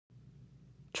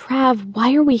Trav,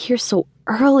 why are we here so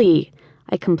early?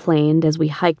 I complained as we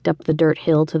hiked up the dirt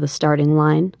hill to the starting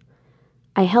line.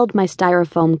 I held my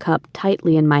styrofoam cup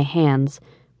tightly in my hands,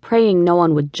 praying no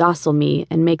one would jostle me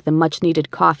and make the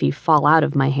much-needed coffee fall out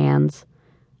of my hands.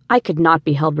 I could not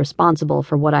be held responsible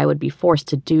for what I would be forced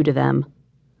to do to them.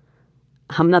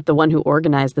 I'm not the one who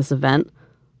organized this event.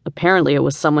 Apparently it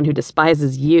was someone who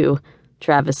despises you,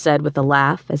 Travis said with a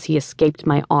laugh as he escaped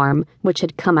my arm, which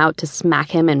had come out to smack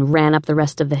him and ran up the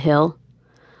rest of the hill.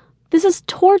 This is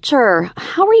torture.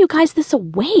 How are you guys this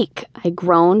awake? I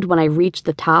groaned when I reached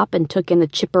the top and took in the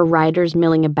chipper riders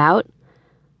milling about.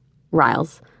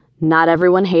 Riles, not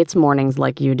everyone hates mornings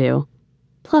like you do.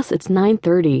 Plus, it's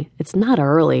 9:30. It's not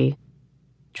early.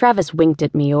 Travis winked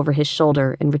at me over his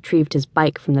shoulder and retrieved his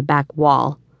bike from the back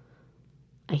wall.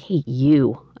 I hate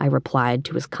you, I replied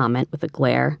to his comment with a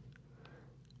glare.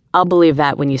 I'll believe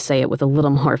that when you say it with a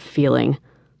little more feeling.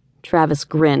 Travis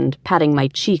grinned, patting my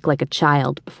cheek like a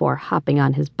child before hopping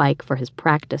on his bike for his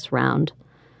practice round.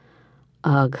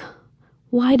 Ugh,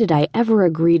 why did I ever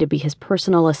agree to be his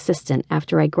personal assistant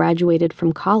after I graduated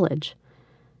from college?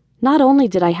 Not only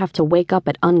did I have to wake up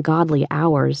at ungodly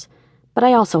hours, but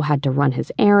I also had to run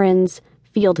his errands,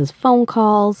 field his phone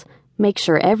calls, make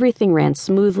sure everything ran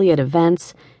smoothly at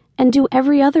events, and do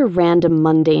every other random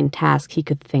mundane task he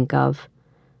could think of.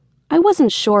 I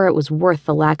wasn't sure it was worth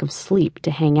the lack of sleep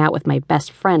to hang out with my best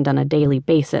friend on a daily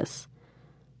basis.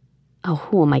 Oh,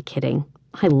 who am I kidding?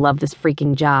 I love this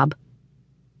freaking job.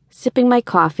 Sipping my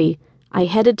coffee, I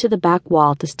headed to the back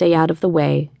wall to stay out of the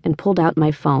way and pulled out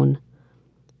my phone.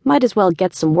 Might as well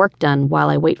get some work done while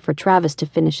I wait for Travis to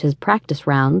finish his practice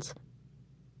rounds.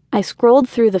 I scrolled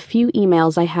through the few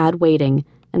emails I had waiting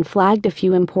and flagged a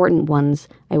few important ones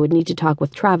I would need to talk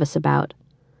with Travis about.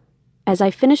 As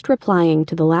I finished replying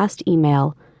to the last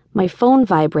email, my phone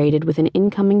vibrated with an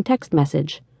incoming text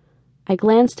message. I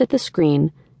glanced at the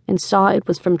screen and saw it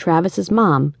was from Travis's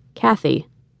mom, Kathy.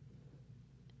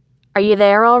 Are you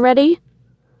there already?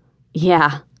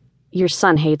 Yeah, your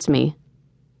son hates me.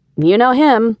 You know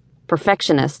him,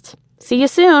 perfectionist. See you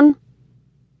soon.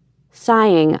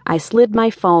 Sighing, I slid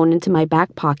my phone into my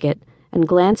back pocket and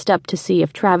glanced up to see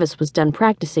if Travis was done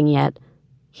practicing yet.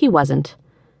 He wasn't.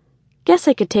 Guess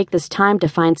I could take this time to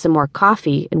find some more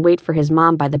coffee and wait for his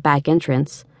mom by the back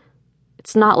entrance.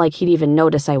 It's not like he'd even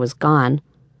notice I was gone.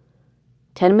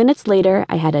 10 minutes later,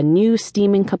 I had a new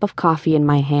steaming cup of coffee in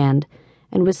my hand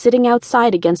and was sitting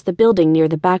outside against the building near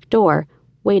the back door,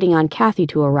 waiting on Kathy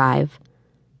to arrive.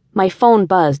 My phone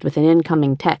buzzed with an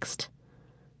incoming text.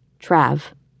 Trav,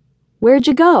 where'd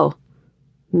you go?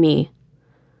 Me.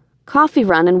 Coffee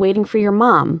run and waiting for your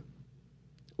mom.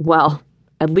 Well,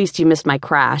 at least you missed my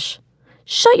crash.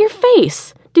 Shut your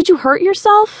face! Did you hurt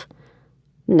yourself?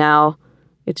 No,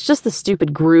 it's just the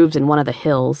stupid grooves in one of the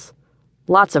hills.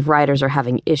 Lots of riders are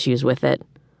having issues with it.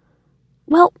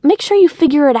 Well, make sure you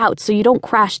figure it out so you don't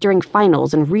crash during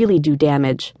finals and really do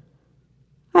damage.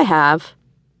 I have.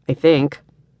 I think.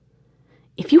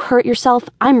 If you hurt yourself,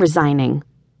 I'm resigning.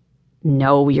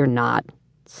 No, you're not.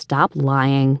 Stop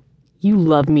lying. You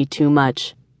love me too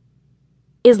much.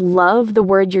 Is love the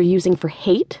word you're using for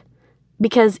hate?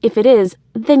 Because if it is,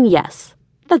 then yes,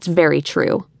 that's very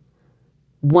true.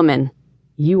 Woman,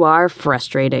 you are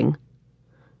frustrating.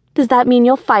 Does that mean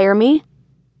you'll fire me?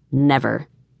 Never.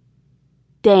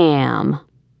 Damn.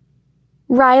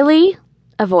 Riley?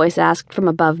 A voice asked from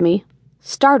above me.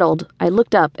 Startled, I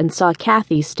looked up and saw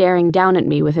Kathy staring down at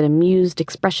me with an amused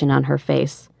expression on her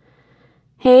face.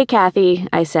 Hey, Kathy,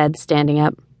 I said, standing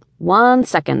up. 1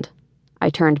 second. I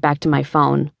turned back to my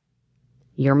phone.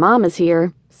 Your mom is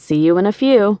here. See you in a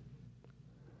few.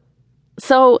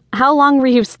 So, how long were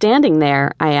you standing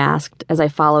there? I asked as I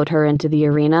followed her into the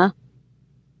arena.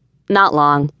 Not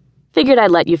long. Figured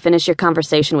I'd let you finish your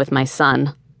conversation with my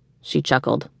son. She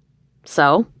chuckled.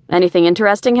 So, anything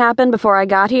interesting happen before I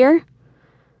got here?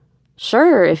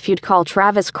 Sure, if you'd call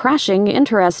Travis crashing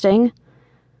interesting.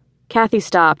 Kathy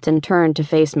stopped and turned to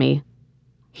face me.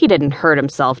 He didn't hurt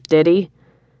himself, did he?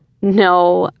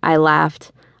 No, I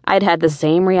laughed. I'd had the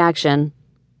same reaction.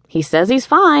 He says he's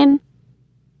fine.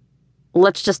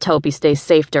 Let's just hope he stays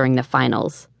safe during the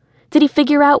finals. Did he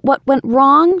figure out what went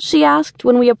wrong? She asked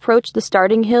when we approached the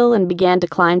starting hill and began to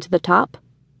climb to the top.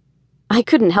 I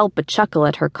couldn't help but chuckle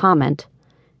at her comment.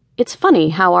 It's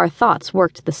funny how our thoughts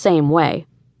worked the same way.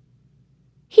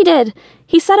 He did.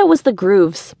 He said it was the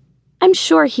grooves. I'm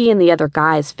sure he and the other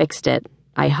guys fixed it,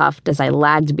 I huffed as I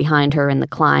lagged behind her in the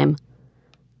climb.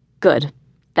 Good.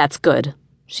 That's good,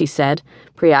 she said,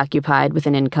 preoccupied with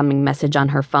an incoming message on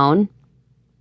her phone.